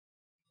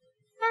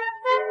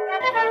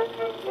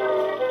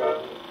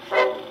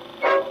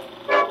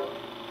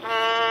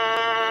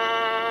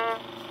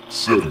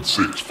Seven,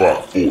 6,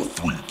 5, 4,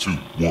 3, 2,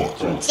 1. You'll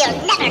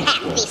never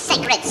have the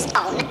sacred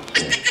stone.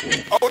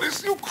 Oh,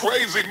 this you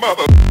crazy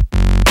mother.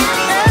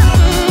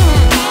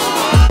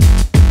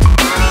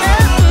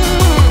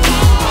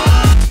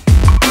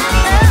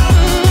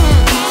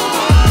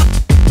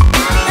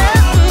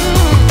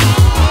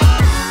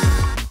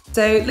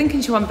 So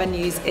Lincolnshire One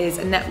Venues is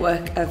a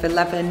network of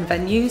 11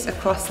 venues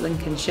across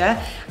Lincolnshire,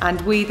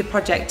 and we, the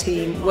project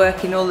team,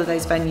 work in all of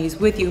those venues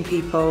with young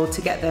people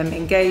to get them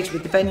engaged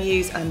with the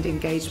venues and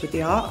engaged with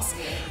the arts.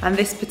 And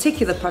this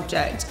particular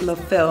project,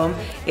 LOV Film,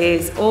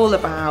 is all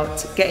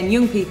about getting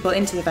young people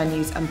into the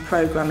venues and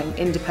programming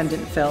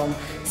independent film.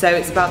 So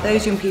it's about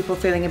those young people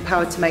feeling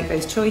empowered to make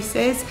those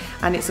choices,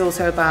 and it's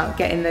also about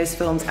getting those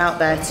films out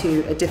there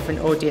to a different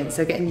audience,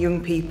 so getting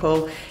young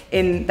people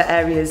in the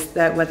areas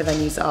where the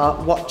venues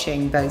are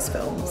watching those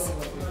films.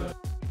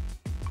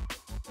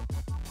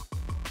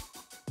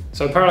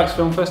 So Parallax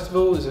Film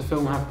Festival is a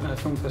film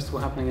festival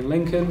happening in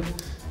Lincoln.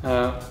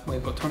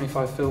 We've got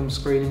 25 films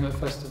screening at the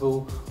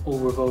festival, all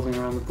revolving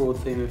around the broad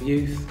theme of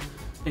youth,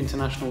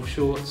 international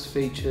shorts,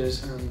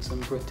 features and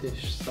some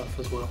British stuff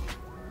as well.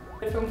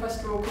 A film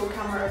festival called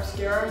Camera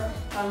Obscura,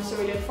 so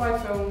we did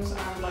 5 films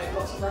and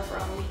lots of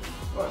wraparound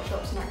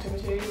workshops and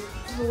activities. The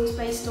festival was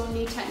based on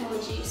new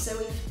technology, so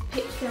we've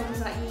picked films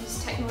that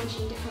use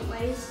technology in different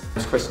ways.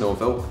 I'm Chris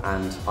Norville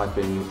and I've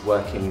been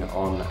working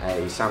on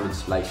a sound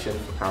installation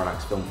for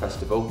Parallax Film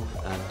Festival.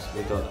 And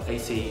we got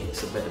 80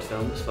 submitted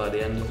films by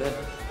the end of it,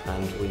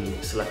 and we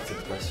selected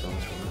the best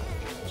films from that.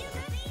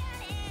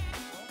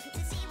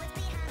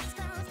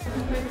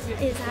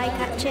 Is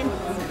eye-catching.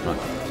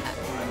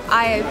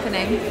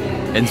 Eye-opening.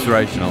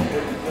 Inspirational.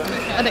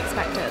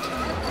 Unexpected.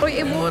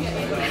 It would.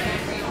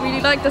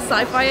 Really like the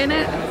sci-fi in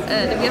it,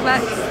 the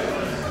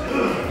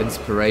VFX.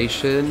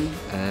 Inspiration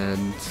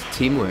and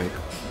teamwork.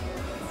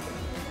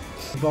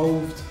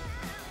 Involved,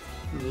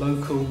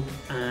 local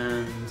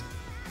and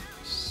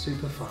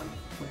super fun,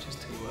 which is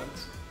 2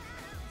 words.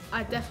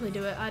 I'd definitely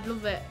do it. I'd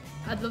love it.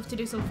 I'd love to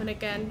do something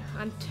again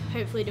and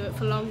hopefully do it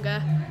for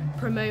longer,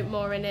 promote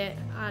more in it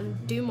and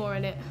do more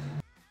in it.